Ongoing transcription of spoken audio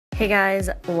Hey guys,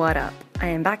 what up? I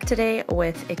am back today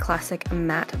with a classic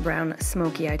matte brown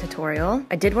smoky eye tutorial.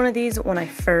 I did one of these when I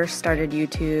first started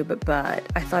YouTube, but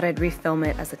I thought I'd refilm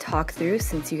it as a talk-through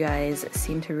since you guys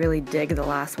seem to really dig the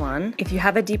last one. If you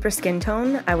have a deeper skin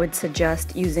tone, I would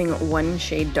suggest using one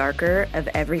shade darker of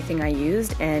everything I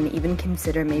used and even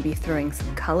consider maybe throwing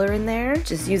some color in there.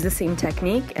 Just use the same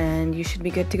technique and you should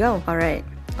be good to go. All right.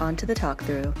 On to the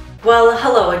talk-through. Well,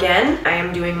 hello again. I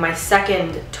am doing my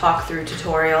second talk-through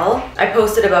tutorial. I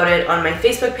posted about it on my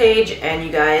Facebook page and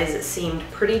you guys seemed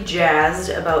pretty jazzed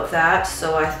about that,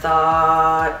 so I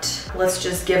thought, let's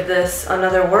just give this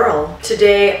another whirl.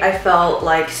 Today I felt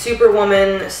like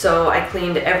Superwoman, so I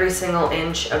cleaned every single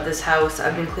inch of this house.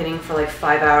 I've been cleaning for like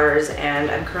 5 hours and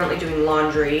I'm currently doing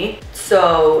laundry.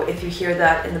 So if you hear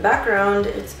that in the background,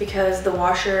 it's because the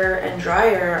washer and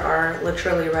dryer are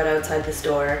literally right outside this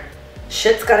door.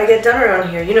 Shit's gotta get done around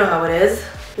here, you know how it is.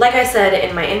 Like I said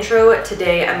in my intro,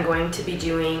 today I'm going to be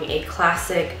doing a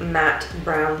classic matte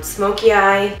brown smoky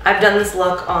eye. I've done this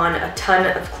look on a ton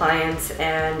of clients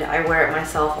and I wear it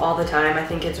myself all the time. I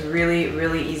think it's really,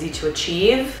 really easy to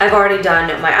achieve. I've already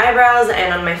done my eyebrows,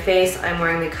 and on my face I'm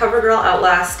wearing the CoverGirl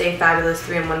Outlast Stay Fabulous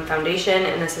 3-in-1 foundation,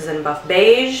 and this is in Buff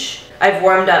Beige. I've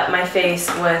warmed up my face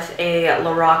with a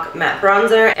Lorac matte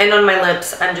bronzer, and on my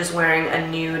lips I'm just wearing a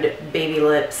nude Baby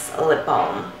Lips lip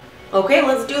balm. Okay,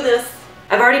 let's do this.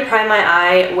 I've already primed my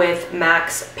eye with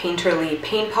MAC's Painterly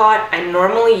Paint Pot. I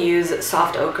normally use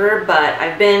soft ochre, but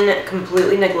I've been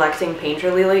completely neglecting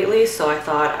Painterly lately, so I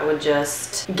thought I would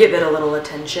just give it a little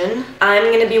attention. I'm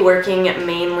going to be working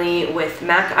mainly with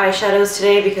MAC eyeshadows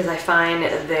today because I find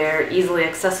they're easily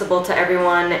accessible to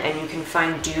everyone and you can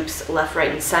find dupes left,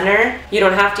 right, and center. You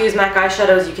don't have to use MAC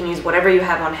eyeshadows, you can use whatever you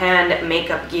have on hand.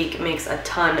 Makeup Geek makes a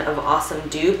ton of awesome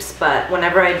dupes, but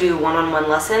whenever I do one-on-one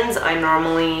lessons, I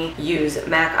normally use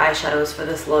MAC eyeshadows for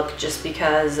this look just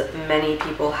because many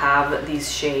people have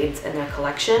these shades in their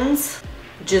collections.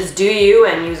 Just do you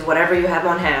and use whatever you have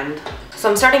on hand.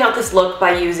 So I'm starting out this look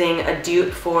by using a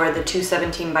dupe for the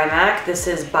 217 by MAC. This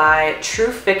is by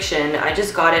True Fiction. I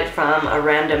just got it from a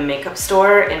random makeup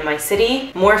store in my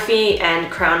city. Morphe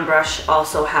and Crown Brush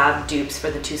also have dupes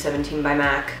for the 217 by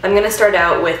MAC. I'm going to start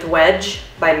out with Wedge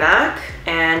by MAC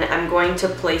and I'm going to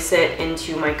place it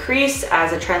into my crease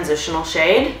as a transitional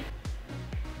shade.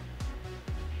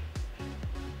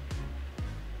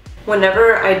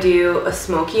 Whenever I do a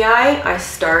smoky eye, I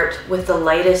start with the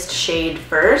lightest shade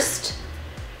first,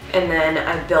 and then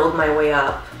I build my way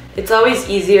up. It's always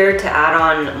easier to add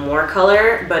on more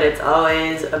color, but it's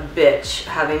always a bitch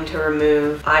having to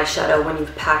remove eyeshadow when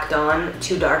you've packed on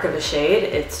too dark of a shade.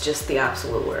 It's just the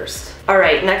absolute worst.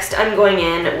 Alright, next I'm going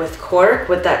in with Cork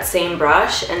with that same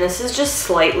brush, and this is just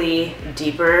slightly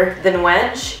deeper than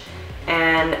Wedge,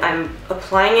 and I'm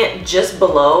applying it just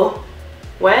below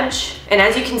Wedge. And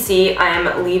as you can see,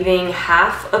 I'm leaving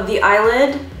half of the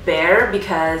eyelid bare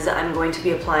because I'm going to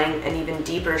be applying an even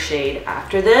deeper shade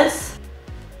after this.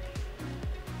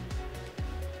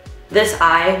 This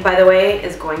eye, by the way,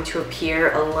 is going to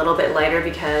appear a little bit lighter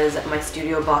because my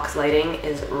studio box lighting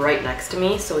is right next to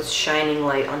me, so it's shining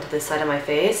light onto this side of my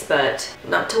face, but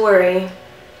not to worry,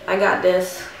 I got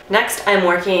this. Next, I'm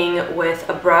working with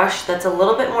a brush that's a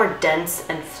little bit more dense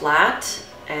and flat.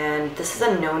 And this is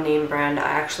a no-name brand. I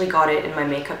actually got it in my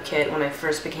makeup kit when I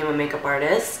first became a makeup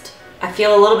artist. I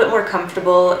feel a little bit more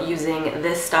comfortable using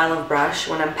this style of brush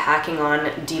when I'm packing on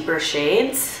deeper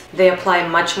shades. They apply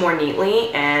much more neatly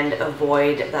and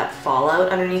avoid that fallout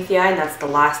underneath the eye, and that's the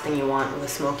last thing you want with a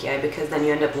smoky eye because then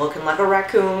you end up looking like a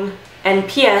raccoon. And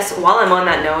P.S., while I'm on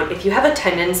that note, if you have a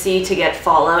tendency to get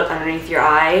fallout underneath your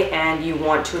eye and you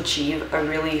want to achieve a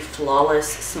really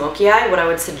flawless smoky eye, what I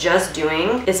would suggest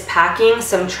doing is packing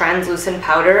some translucent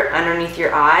powder underneath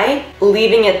your eye,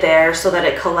 leaving it there so that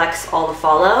it collects all the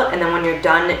fallout, and then when you're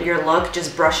done your look,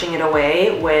 just brushing it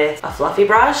away with a fluffy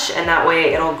brush, and that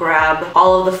way it'll grab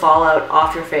all of the fallout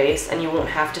off your face and you won't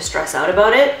have to stress out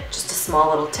about it. Just a small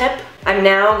little tip. I'm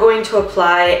now going to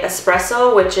apply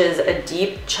Espresso, which is a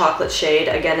deep chocolate shade.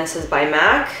 Again, this is by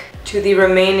MAC, to the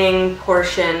remaining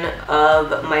portion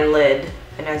of my lid.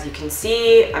 And as you can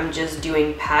see, I'm just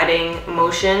doing patting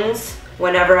motions.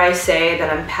 Whenever I say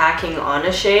that I'm packing on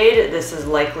a shade, this is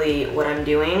likely what I'm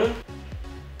doing.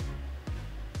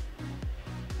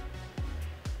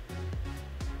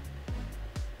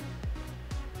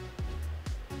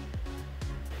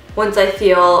 Once I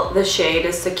feel the shade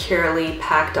is securely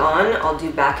packed on, I'll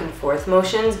do back and forth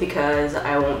motions because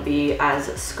I won't be as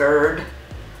scared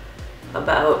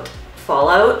about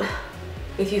fallout.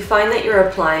 If you find that you're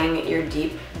applying your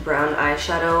deep brown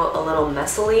eyeshadow a little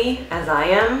messily, as I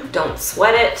am, don't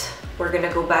sweat it. We're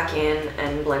gonna go back in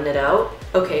and blend it out.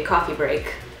 Okay, coffee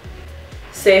break.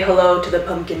 Say hello to the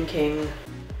Pumpkin King.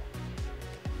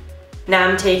 Now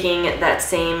I'm taking that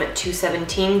same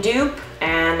 217 dupe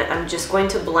and I'm just going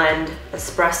to blend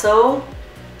espresso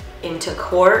into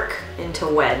cork into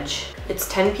wedge. It's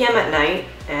 10 p.m. at night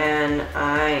and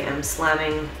I am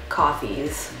slamming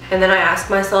coffees. And then I ask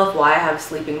myself why I have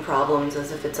sleeping problems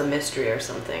as if it's a mystery or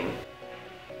something.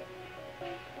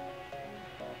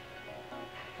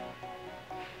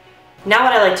 Now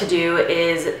what I like to do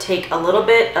is take a little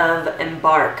bit of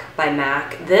Embark by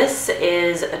MAC. This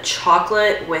is a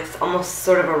chocolate with almost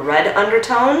sort of a red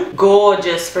undertone.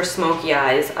 Gorgeous for smoky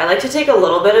eyes. I like to take a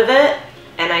little bit of it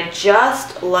and I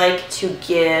just like to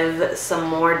give some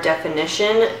more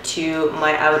definition to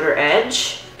my outer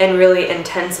edge and really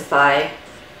intensify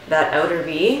that outer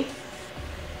V.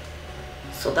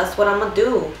 So that's what I'm gonna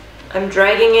do. I'm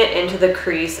dragging it into the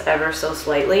crease ever so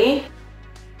slightly.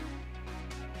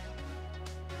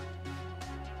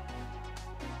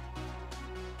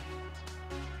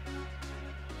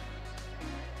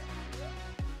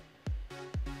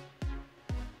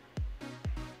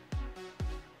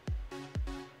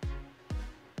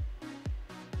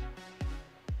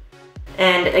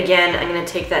 And again, I'm gonna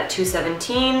take that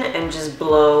 217 and just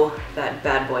blow that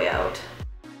bad boy out.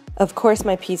 Of course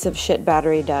my piece of shit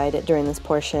battery died during this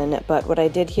portion, but what I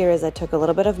did here is I took a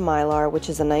little bit of Mylar, which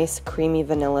is a nice creamy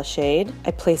vanilla shade.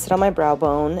 I placed it on my brow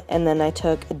bone, and then I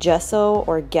took gesso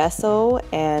or gesso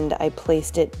and I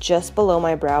placed it just below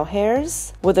my brow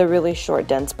hairs with a really short,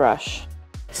 dense brush.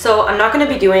 So I'm not going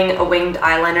to be doing a winged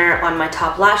eyeliner on my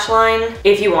top lash line.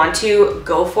 If you want to,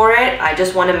 go for it. I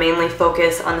just want to mainly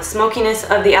focus on the smokiness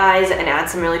of the eyes and add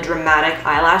some really dramatic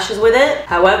eyelashes with it.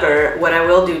 However, what I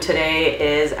will do today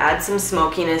is add some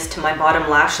smokiness to my bottom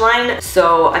lash line.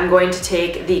 So I'm going to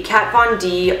take the Kat Von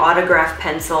D Autograph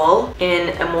Pencil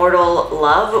in Immortal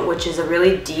Love, which is a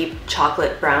really deep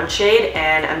chocolate brown shade,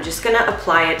 and I'm just going to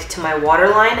apply it to my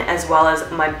waterline as well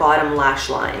as my bottom lash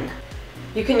line.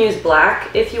 You can use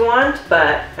black if you want,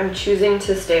 but I'm choosing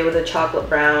to stay with a chocolate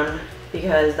brown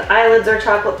because the eyelids are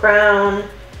chocolate brown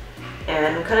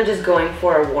and I'm kind of just going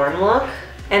for a warm look.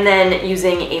 And then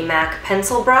using a MAC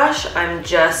pencil brush, I'm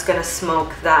just gonna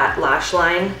smoke that lash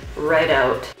line right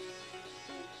out.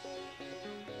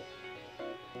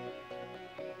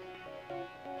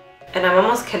 And I'm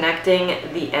almost connecting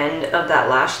the end of that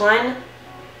lash line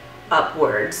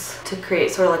upwards to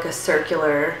create sort of like a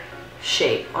circular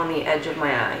shape on the edge of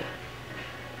my eye.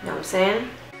 You know what I'm saying?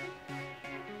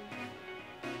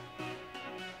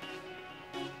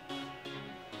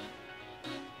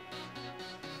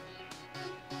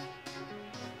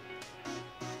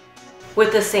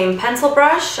 With the same pencil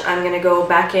brush, I'm going to go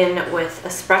back in with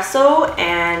espresso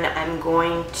and I'm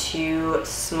going to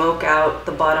smoke out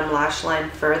the bottom lash line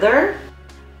further.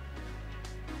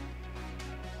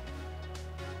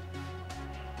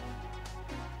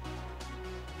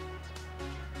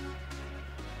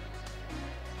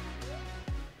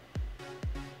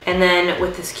 And then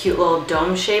with this cute little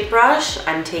dome shape brush,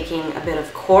 I'm taking a bit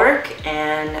of cork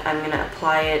and I'm gonna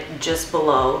apply it just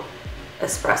below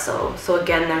espresso. So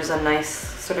again, there's a nice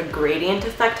sort of gradient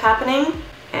effect happening.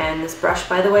 And this brush,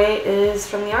 by the way, is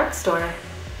from the art store.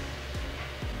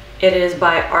 It is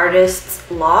by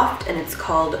Artist's Loft and it's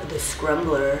called the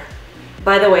Scrumbler.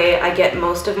 By the way, I get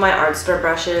most of my art store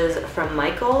brushes from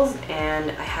Michael's and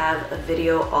I have a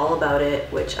video all about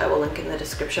it, which I will link in the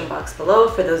description box below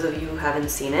for those of you who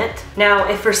haven't seen it. Now,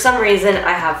 if for some reason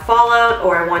I have fallout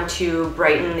or I want to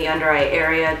brighten the under eye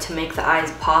area to make the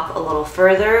eyes pop a little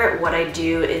further, what I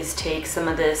do is take some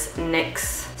of this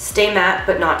NYX Stay Matte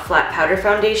But Not Flat Powder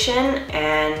Foundation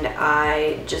and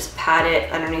I just pat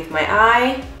it underneath my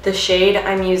eye. The shade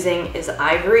I'm using is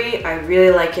Ivory. I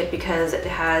really like it because it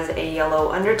has a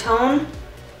yellow undertone.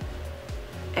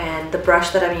 And the brush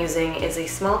that I'm using is a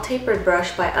small tapered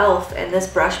brush by e.l.f. and this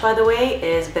brush, by the way,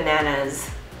 is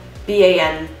Bananas.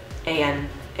 B-A-N-A-N-A-S.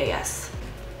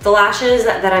 The lashes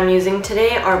that I'm using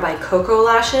today are by Coco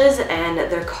Lashes and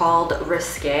they're called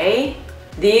Risque.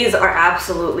 These are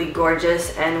absolutely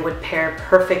gorgeous and would pair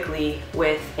perfectly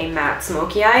with a matte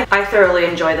smoky eye. I thoroughly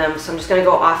enjoy them, so I'm just gonna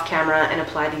go off camera and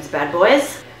apply these bad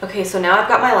boys. Okay, so now I've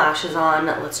got my lashes on.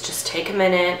 Let's just take a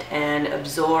minute and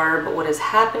absorb what is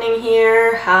happening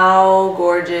here. How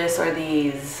gorgeous are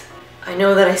these? I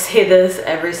know that I say this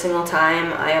every single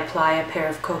time I apply a pair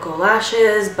of Coco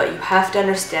lashes, but you have to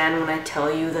understand when I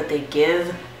tell you that they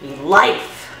give me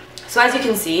life. So as you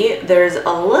can see, there's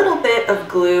a little bit of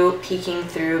glue peeking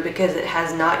through because it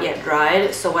has not yet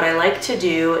dried. So what I like to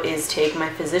do is take my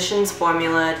Physicians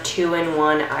Formula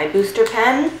 2-in-1 Eye Booster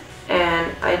Pen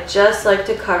and I just like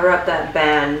to cover up that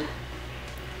band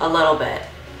a little bit.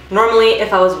 Normally,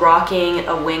 if I was rocking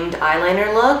a winged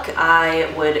eyeliner look,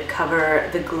 I would cover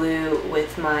the glue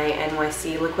with my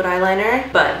NYC liquid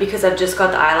eyeliner. But because I've just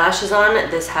got the eyelashes on,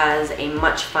 this has a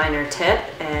much finer tip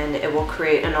and it will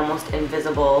create an almost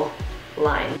invisible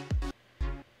line.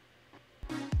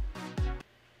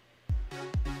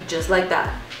 Just like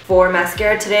that. For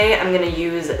mascara today, I'm going to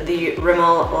use the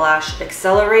Rimmel Lash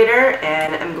Accelerator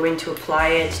and I'm going to apply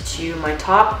it to my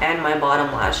top and my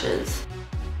bottom lashes.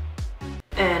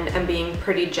 And I'm being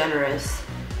pretty generous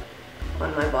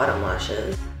on my bottom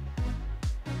lashes.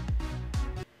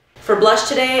 For blush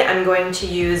today, I'm going to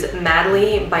use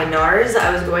Madly by NARS.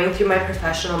 I was going through my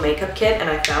professional makeup kit and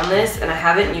I found this, and I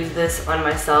haven't used this on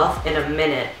myself in a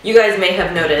minute. You guys may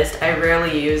have noticed I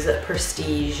rarely use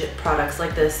prestige products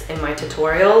like this in my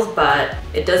tutorials, but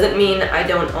it doesn't mean I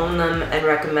don't own them and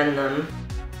recommend them.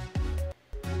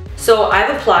 So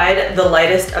I've applied the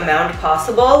lightest amount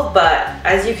possible, but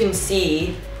as you can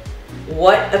see,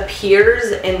 what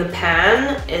appears in the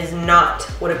pan is not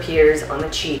what appears on the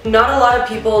cheek. Not a lot of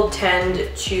people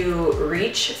tend to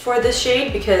reach for this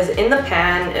shade because in the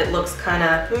pan it looks kind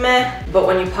of meh, but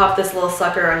when you pop this little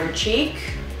sucker on your cheek,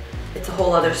 it's a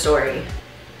whole other story.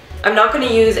 I'm not going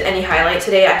to use any highlight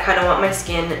today. I kind of want my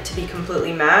skin to be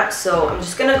completely matte, so I'm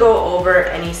just going to go over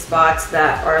any spots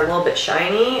that are a little bit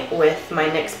shiny with my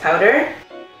NYX powder.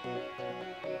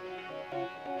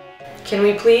 Can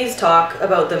we please talk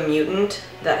about the mutant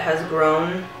that has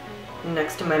grown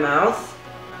next to my mouth?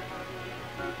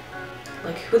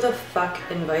 Like, who the fuck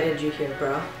invited you here,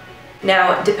 bro?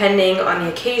 Now, depending on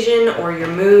the occasion or your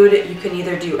mood, you can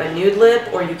either do a nude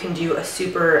lip or you can do a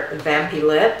super vampy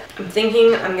lip. I'm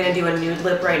thinking I'm gonna do a nude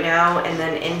lip right now and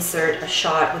then insert a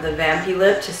shot with a vampy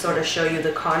lip to sort of show you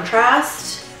the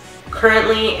contrast.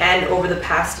 Currently and over the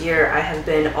past year, I have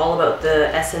been all about the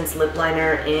Essence lip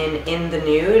liner in the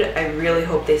nude. I really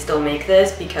hope they still make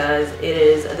this because it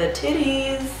is the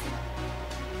titties.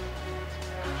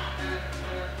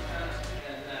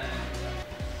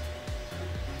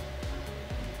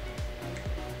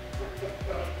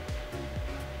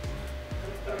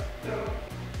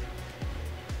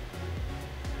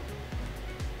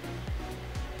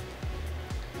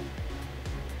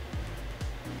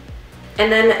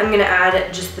 And then I'm gonna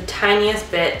add just the tiniest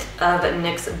bit of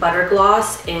NYX Butter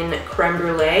Gloss in Creme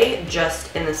Brulee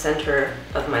just in the center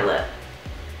of my lip.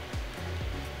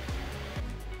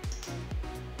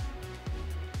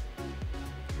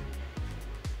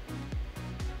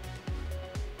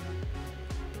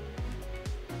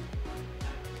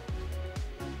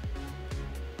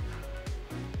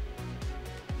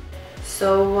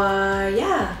 So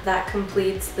yeah, that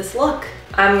completes this look.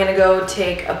 I'm gonna go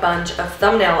take a bunch of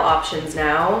thumbnail options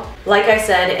now. Like I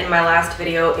said in my last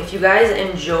video, if you guys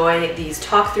enjoy these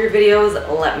talk-through videos,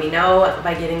 let me know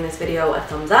by giving this video a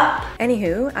thumbs up.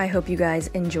 Anywho, I hope you guys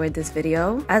enjoyed this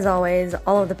video. As always,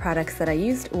 all of the products that I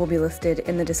used will be listed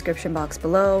in the description box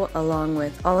below, along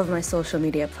with all of my social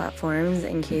media platforms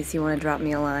in case you want to drop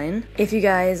me a line. If you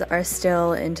guys are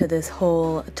still into this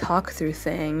whole talk-through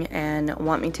thing and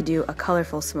want me to do a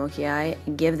colorful smoky eye,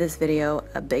 give this video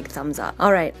a big thumbs up.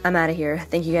 Alright, I'm out of here.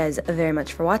 Thank you guys very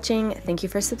much for watching. Thank you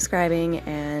for subscribing,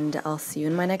 and I'll see you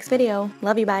in my next video.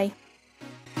 Love you, bye!